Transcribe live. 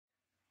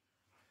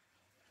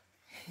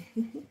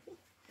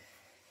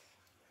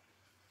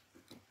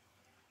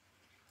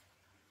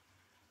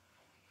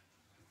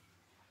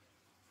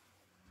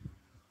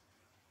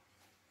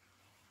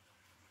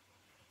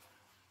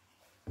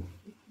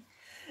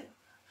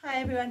Hi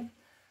everyone.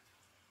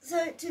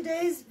 So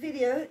today's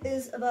video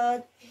is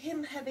about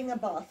him having a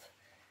bath.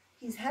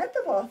 He's had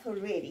the bath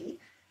already,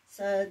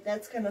 so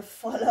that's going to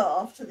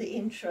follow after the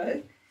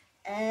intro.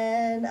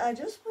 And I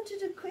just wanted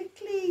to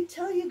quickly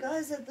tell you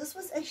guys that this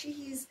was actually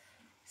his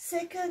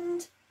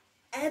second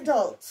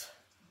adult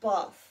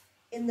bath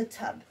in the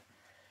tub.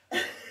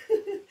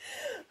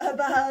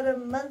 About a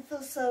month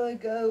or so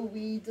ago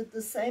we did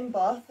the same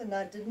bath and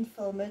I didn't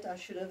film it. I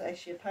should have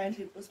actually.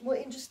 Apparently it was more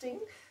interesting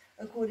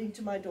according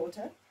to my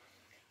daughter.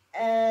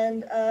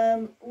 And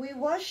we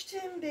washed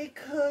him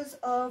because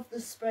of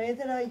the spray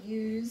that I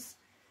use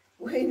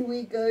when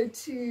we go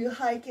to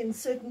hike in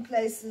certain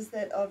places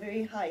that are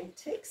very high in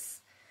ticks.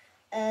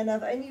 And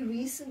I've only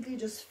recently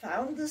just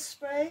found this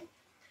spray.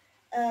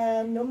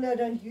 Normally I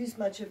don't use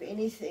much of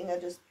anything. I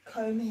just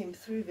comb him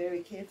through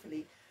very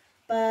carefully.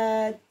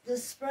 But the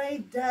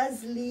spray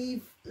does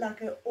leave like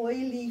an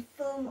oily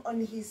film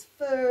on his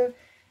fur.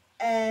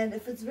 And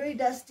if it's very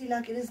dusty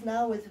like it is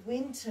now with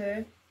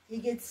winter, he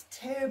gets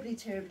terribly,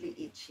 terribly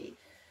itchy.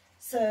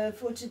 So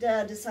for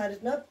today I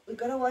decided, nope, we've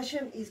got to wash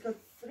him. He's got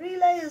 3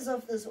 layers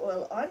of this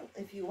oil on.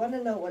 If you want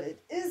to know what it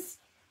is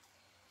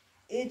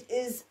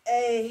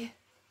and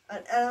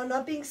I'm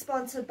not being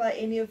sponsored by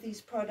any of these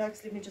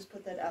products. Let me just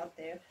put that out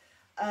there.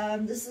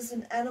 This is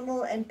an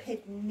animal and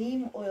pet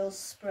neem oil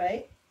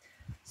spray.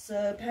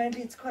 So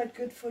apparently it's quite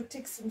good for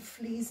ticks and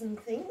fleas and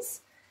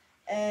things.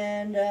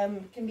 And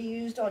can be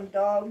used on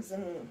dogs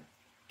and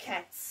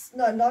cats.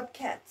 No, not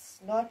cats.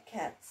 Not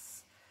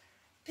cats.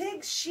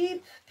 Pigs,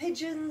 sheep,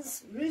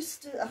 pigeons,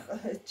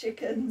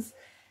 chickens,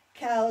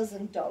 cows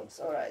and dogs.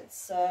 Alright,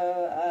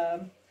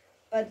 so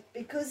but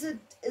because it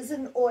is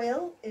an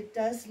oil, it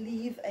does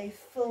leave a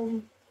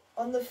film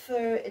on the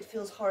fur. It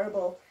feels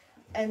horrible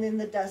and then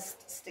the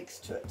dust sticks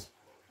to it.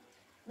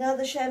 Now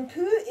the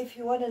shampoo, if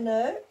you want to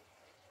know,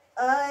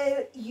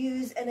 I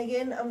use, and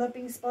again I'm not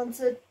being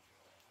sponsored,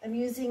 I'm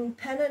using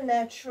Pan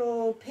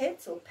Natural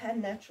Pets or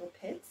Pan Natural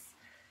Pets,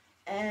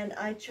 and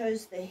I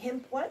chose the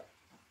hemp one.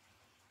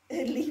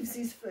 It leaves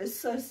his fur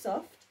so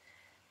soft,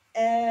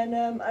 and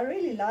I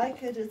really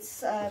like it.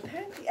 It's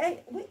apparently,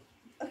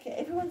 okay,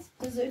 everyone's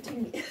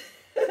deserting me.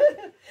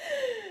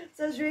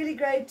 So it's really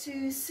great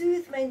to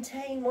soothe,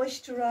 maintain,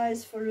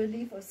 moisturize for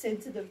relief of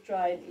sensitive,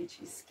 dry and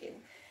itchy skin.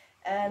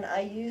 And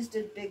I used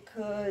it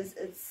because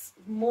it's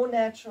more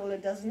natural.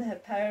 It doesn't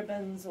have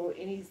parabens or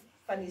any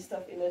funny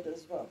stuff in it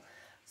as well.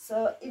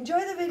 So enjoy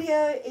the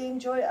video,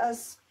 enjoy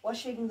us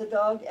washing the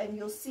dog, and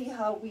you'll see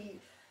how we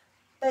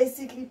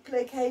basically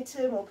placate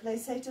him or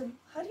placate him.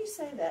 How do you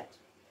say that?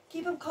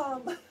 Keep him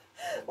calm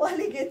while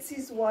he gets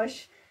his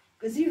wash,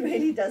 because he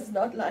really does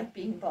not like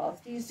being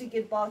bathed. He used to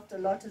get bathed a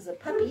lot as a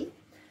puppy,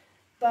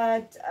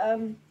 but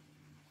that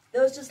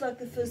was just like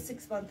the first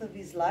 6 months of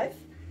his life.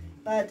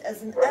 But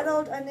as an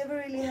adult, I never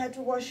really had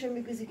to wash him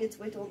because he gets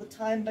wet all the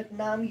time. But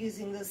now I'm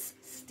using this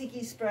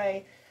sticky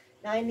spray.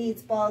 Now he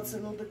needs baths a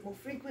little bit more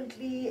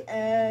frequently.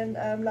 And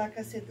like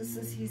I said, this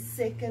is his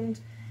second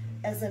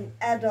as an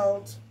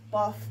adult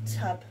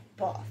bathtub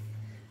bath.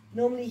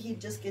 Normally he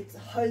just gets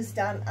hosed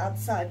down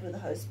outside with a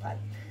hose pipe.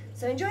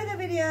 So enjoy the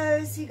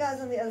video. See you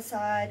guys on the other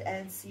side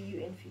and see you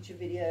in future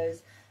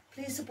videos.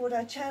 Please support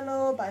our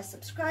channel by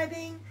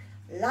subscribing,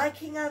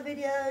 liking our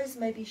videos,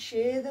 maybe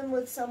share them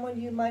with someone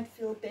you might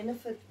feel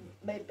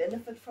may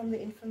benefit from the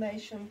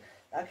information,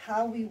 like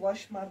how we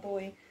wash my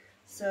boy.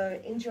 So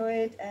enjoy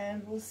it,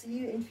 and we'll see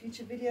you in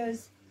future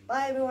videos.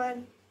 Bye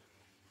everyone.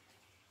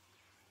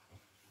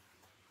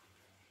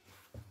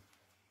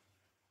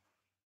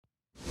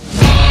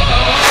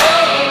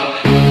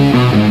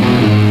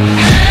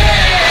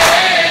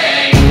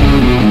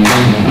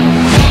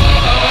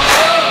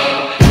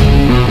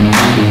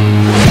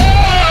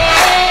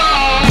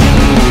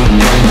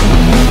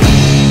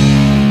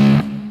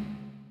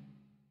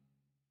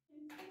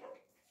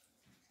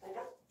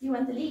 You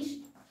want the leash?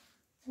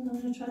 I'm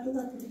going to try to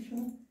let the leash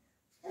on.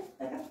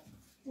 Back up.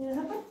 You want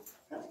to help me?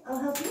 I'll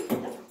help you.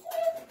 Come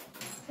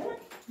on.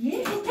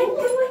 Yeah, good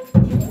boy.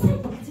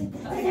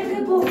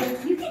 Good boy.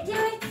 You can do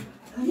it.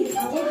 You can do it. I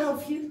will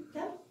help you.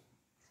 Go.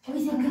 Can we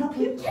help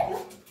you? Yeah.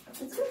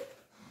 That's good.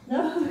 No,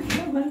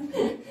 come on.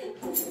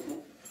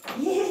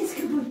 Yes,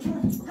 good boy. Come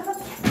on. Come on.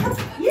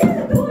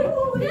 Yeah, good boy.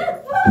 Good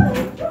boy.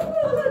 Good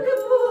boy.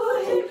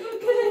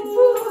 Good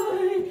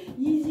boy.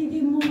 Yes, you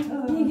get more.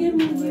 You get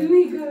more. Here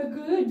we go.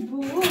 Good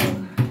boy.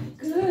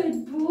 Good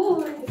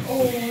boy.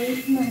 Oh,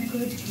 it's my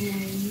good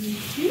boy.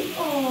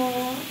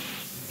 Oh,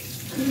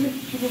 good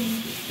boy.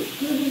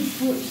 Good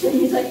boy.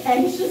 She's like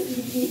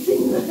anxiously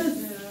eating this.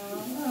 Yeah.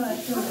 Oh,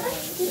 it's alright.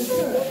 It's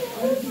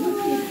alright. You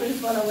eat first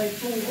while I wait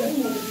for you. I'm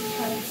going to be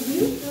trying to do.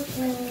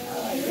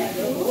 Oh, yeah,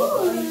 good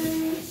boy.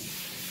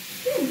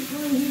 Good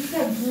boy. You're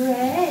so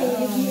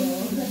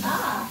brave.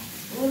 Ah.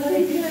 What a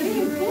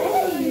good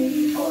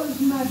brave. Oh, it's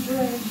my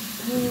brave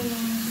boy.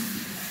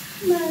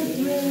 My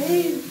brave.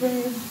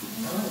 brave.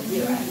 Oh,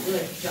 you're a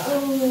good job. Oh,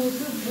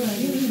 good boy.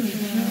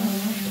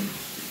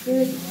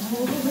 Good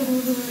boy.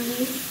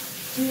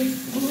 Good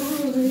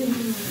boy.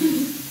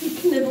 He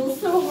kibbles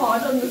so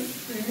hard on the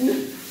spoon.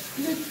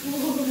 Good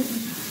boy.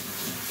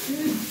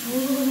 Good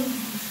boy.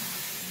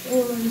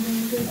 Oh, no,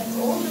 good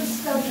boy. All the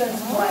stuff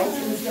that's white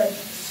is like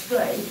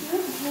straight.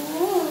 Good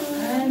boy.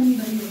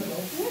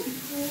 Unbelievable. Good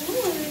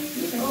boy.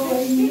 Oh,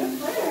 Good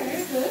boy.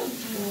 Good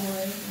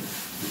boy.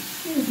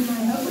 Here's my I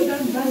hope we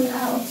don't run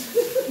out.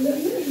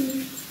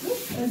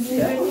 That's the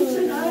only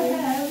thing I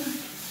have.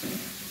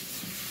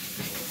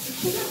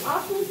 Should have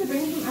asked me to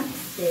bring him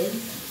upstairs.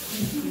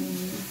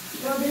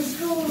 Well, there's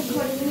still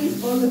quite at least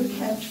one of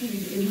cat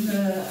food in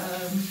the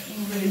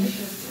fridge.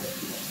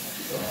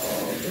 Oh,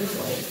 good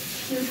boy.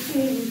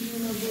 Okay,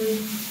 my boy.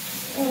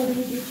 Oh, let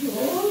me get you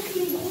all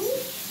clean.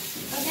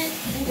 Okay,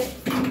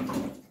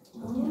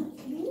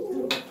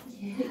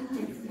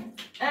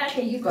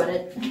 okay, you got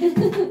it.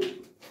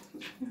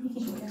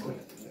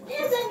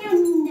 It's on your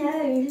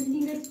nose,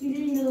 you got your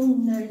little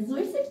nose. It's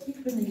always so cute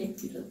when they get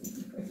cute on the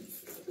nose.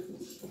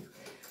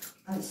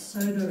 I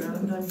sewed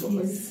around on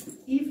his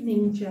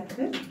evening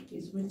jacket,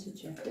 his winter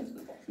jacket,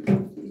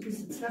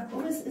 because it's like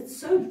almost, it's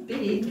so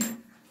big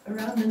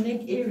around the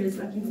neck areas,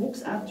 like he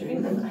walks out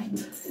during the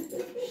night.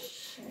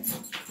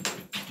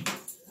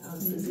 I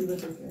was busy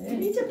with it. You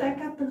need to back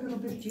up a little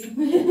bit, Jude.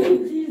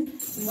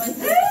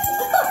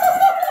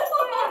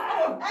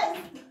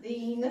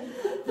 Clean.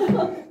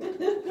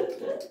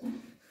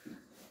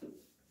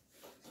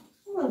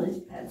 Well,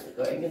 these pants are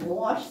going in the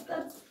wash,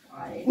 that's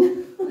fine.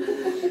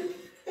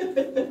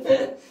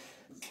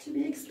 To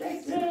be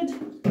expected.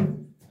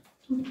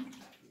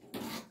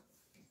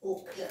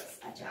 Oh, you're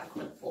such a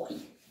good boy.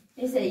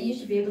 They say you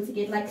should be able to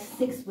get like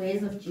 6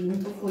 wears of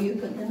jeans before you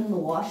put them in the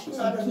wash to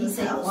Not in keep this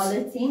their house.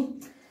 quality.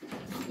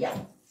 Yeah,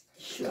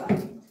 sure.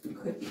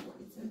 Could be,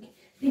 it's okay.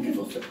 I think it's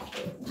also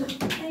cold.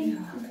 Hey.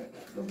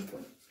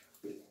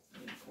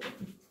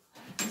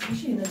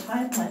 Especially in the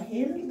time, my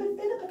hair a little bit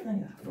better, but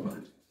no, I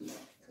forgot.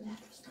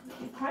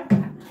 Hard.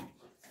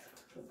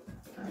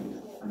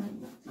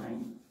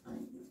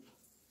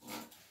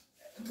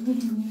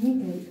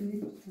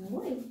 Good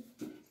boy.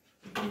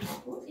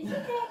 It's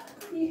okay.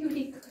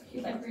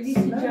 He's like ready to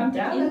jump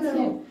down a into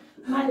little.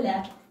 my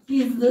lap.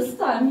 He's this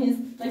time he's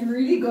like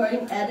really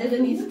going at it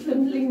and he's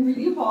climbing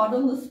really hard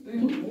on the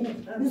spoon.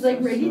 He's like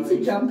ready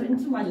to jump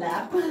into my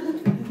lap.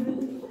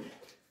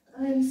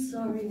 I'm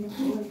sorry,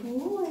 little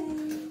boy.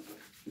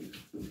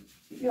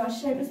 Yeah,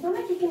 shame. It's not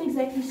like you can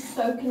exactly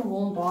soak in a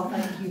warm bath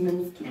like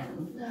humans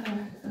can. No,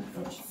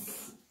 unfortunately.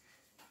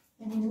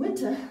 And in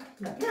winter,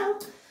 like now,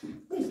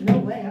 there's no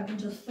way I can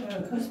just throw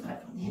a hose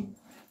pipe on him.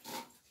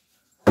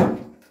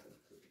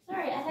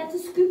 Sorry, I had to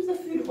scoop the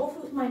food off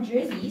with my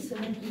jersey so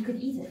that you could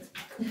eat it.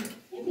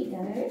 Here we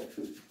go.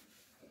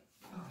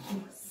 Oh,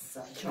 you're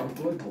such a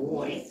good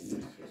boy.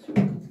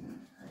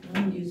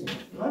 I'm using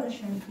a lot of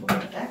shampoo on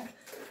my back.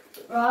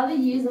 Rather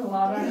use a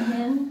lot on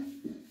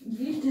him.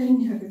 You don't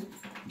know.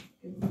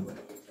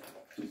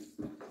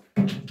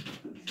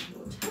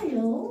 Your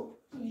tail.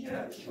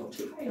 Yes, your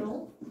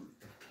tail.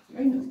 No,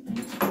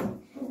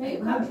 you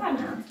can't try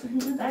now.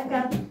 Back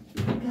up.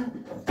 Back up.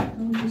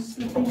 I'm just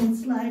slipping and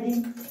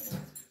sliding.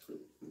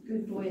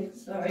 Good boy.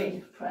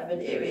 Sorry,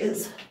 private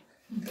areas.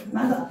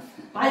 Mother,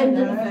 I did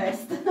it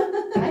first.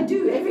 I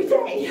do every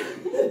day.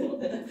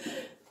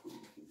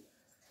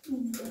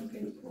 Good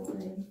boy.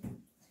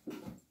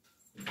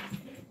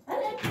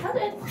 Hold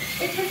it.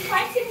 It was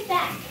fighting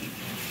back.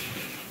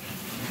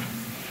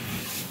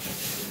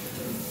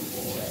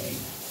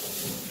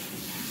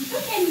 It's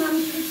okay, Mum.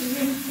 She's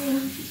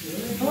rinsing.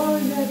 Oh,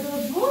 you're a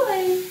good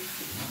boy.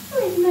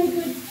 Where's my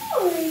good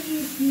boy?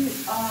 Yes, you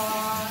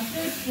are.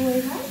 Good boy,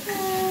 right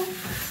there.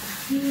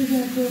 He's a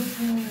good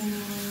boy.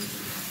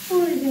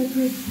 Oh, he's a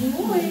good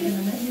boy.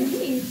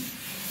 Please.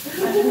 I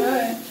don't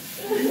know.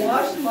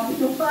 Wash Mom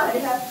to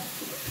fight. Yes,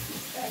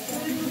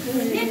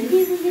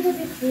 he's a little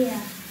bit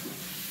there.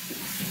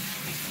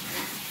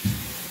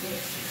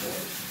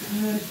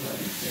 Good boy.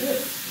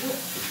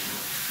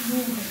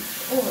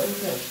 Oh, is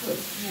that good?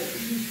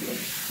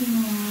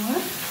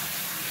 Smart.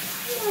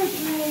 You're a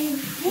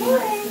brave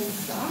boy.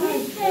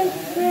 You're so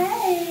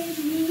brave.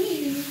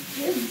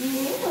 Good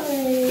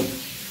boy.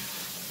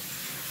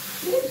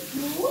 Good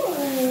boy.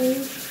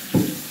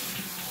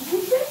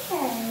 It's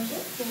okay.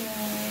 Good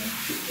boy.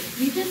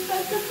 You just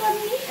focus on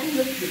me and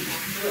the food.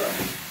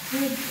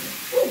 Good.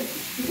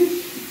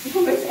 You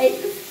almost ate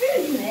the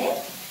spoon there.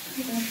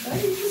 I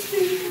need to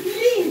speak to me.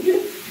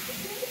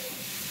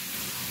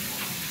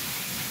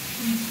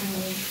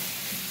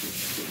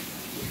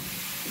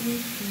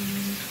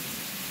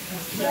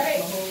 Sorry.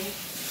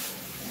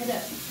 Head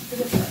up. To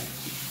the front.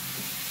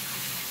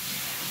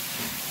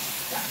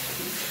 That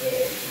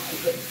is my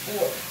good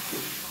boy.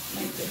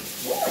 My good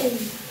boy.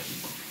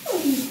 Oh,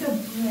 he's so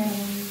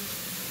brave.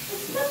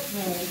 He's so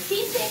brave.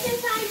 See, second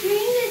time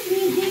doing this, and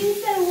you're doing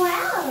so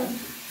well.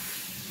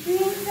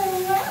 Doing so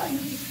well.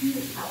 You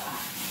are.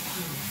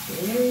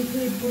 Very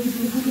good, boy.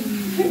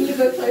 When you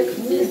go close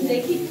to his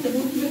neck, he can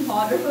look even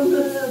harder from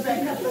the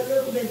Back up a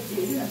little bit,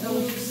 dude. I don't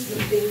want you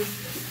slipping.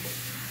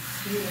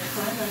 Yeah,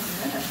 fine like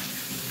that.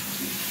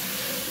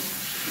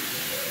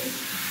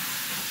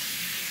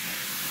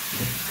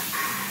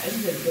 I'm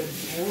a good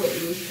boy.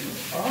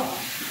 Oh,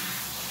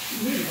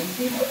 you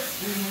did it.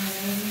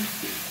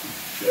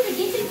 You would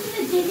get into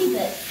the jelly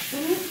bit.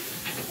 When you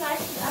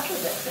slice it up a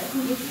bit, so I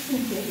can get you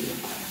some jelly.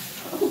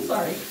 Oh,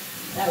 sorry.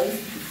 That was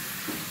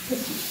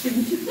too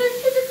close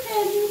to the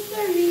pen.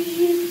 Sorry.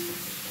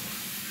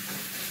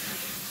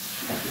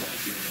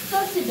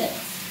 Close to this.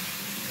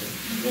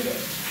 Get it.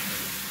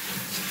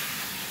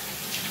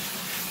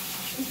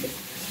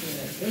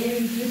 Yeah,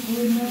 very good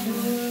boy, my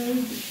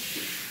boy.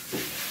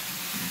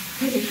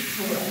 Good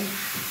boy.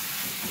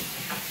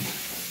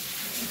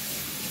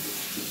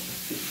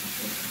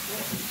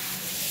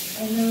 I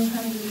know,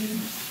 hungry.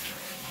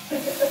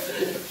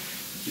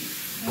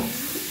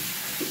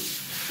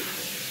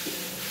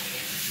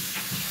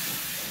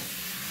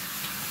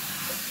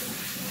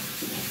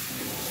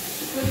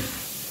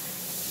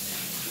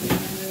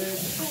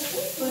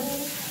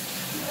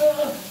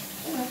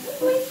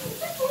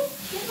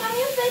 Get my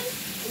infant.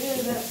 Yeah,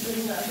 that's good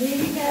enough.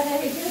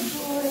 Very good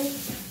boy.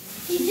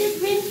 He's just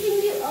rinsing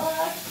you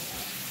off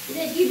so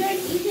that you don't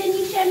eat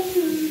any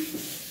shampoo.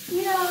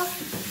 Yeah.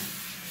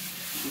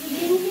 You're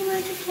getting too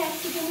much of cat.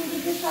 You're going to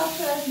get yourself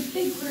a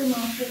big room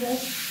after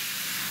this.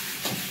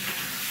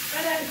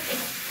 Right on.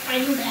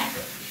 Find him back.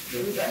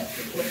 Here we go.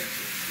 Good boy.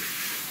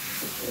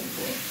 Good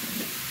boy.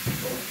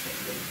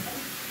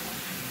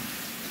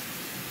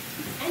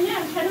 I know,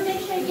 I'm trying to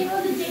make sure I get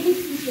all the jelly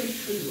pieces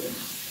for you.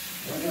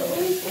 You're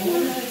always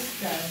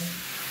Almost done.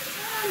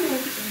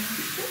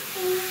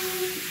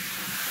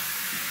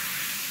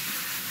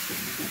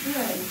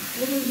 Right.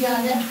 Yeah,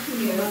 that's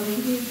clear. I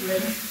mean, he's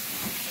ready.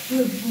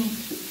 Good boy.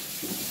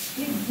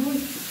 Good boy.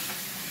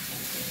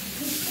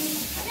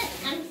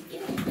 I'm just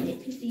going to put it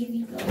to see if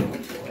you go,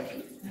 boy.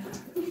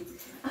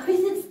 Oh,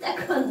 is it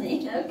stuck on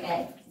there?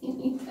 Okay.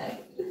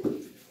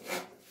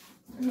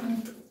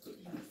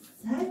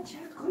 Such a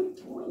good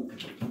boy.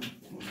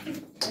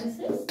 Is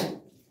this?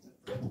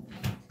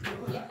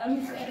 Yeah, I'm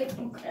ready.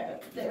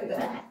 There we go.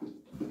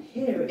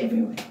 Hair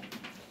everywhere.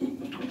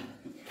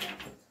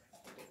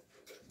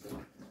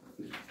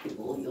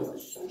 Oh, you're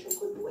such a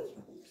good boy.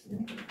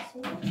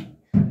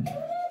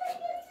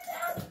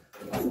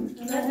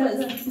 That was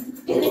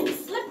getting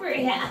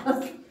slippery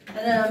out.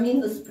 And I mean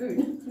the spoon.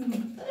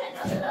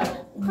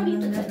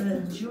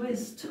 Another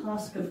joyous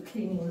task of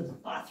cleaning this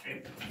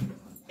bathroom.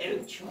 Oh,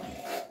 joy.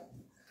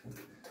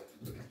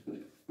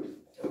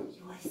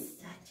 You're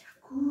such a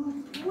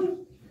good boy.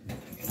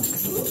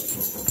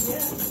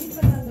 Yeah, keep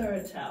it under a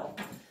towel.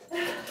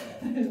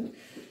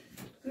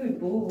 Good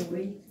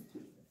boy.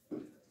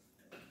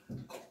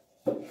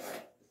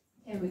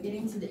 Okay, we're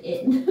getting to the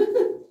end.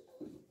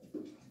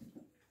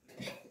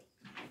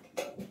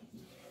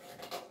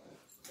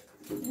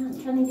 Now I'm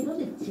trying to get all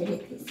the jelly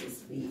pieces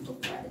for you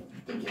before I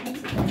dig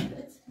into that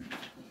bit.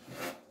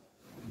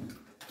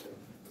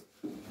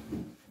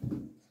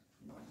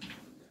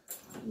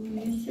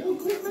 You're so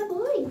good, my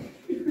boy.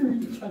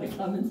 You're trying to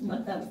climb into my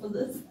lap for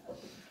this.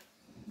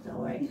 Don't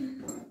worry.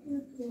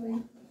 Good boy.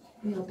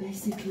 We are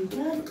basically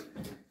done.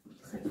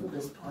 Except for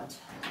this part.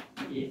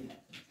 Yeah.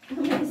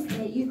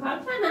 You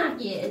can't climb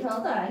out yet.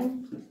 Hold on.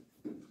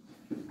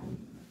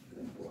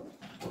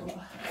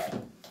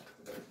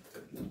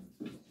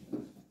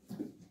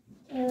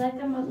 I like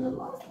I'm on the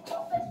last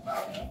little bit,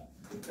 mommy.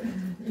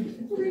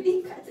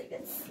 Really cutting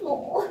it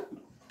small.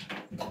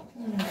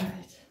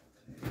 Alright.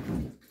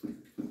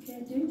 Okay,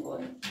 do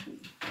one.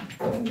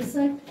 On this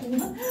side. Good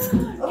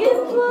boy.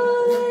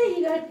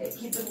 You got to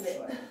keep it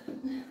there.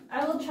 I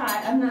will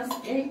try. I'm not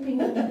anything.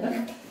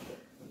 Hello.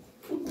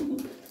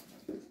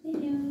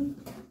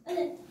 And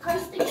then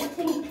coasting your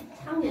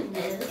tongue in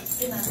there.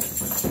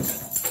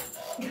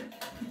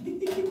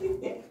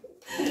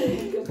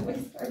 Good boy.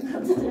 Start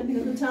not to Standing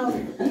on the towel.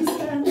 You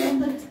stand on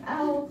the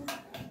towel.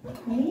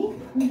 Me?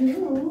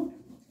 No.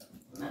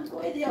 My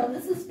boy, yeah,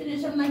 this is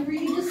finished. I'm like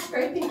really just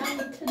scraping out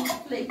the tin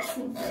flakes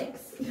and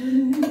flakes.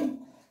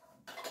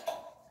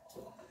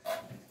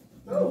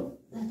 Oh,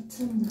 that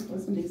tin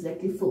wasn't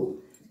exactly full.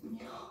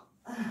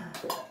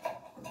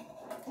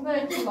 But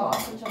it did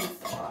last, which I'm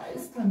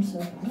surprised. I'm so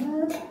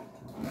glad.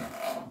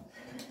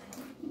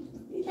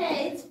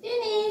 Okay, it's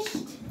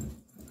finished.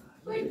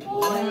 Good boy.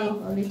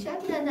 Wow, I'll let you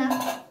have that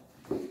now.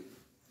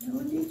 I'll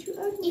let you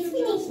have He's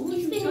finished.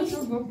 He's finished.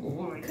 Good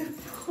boy.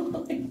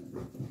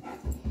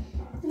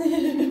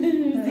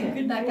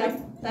 Good back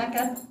up. Back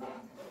up.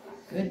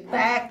 Good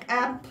back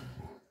up.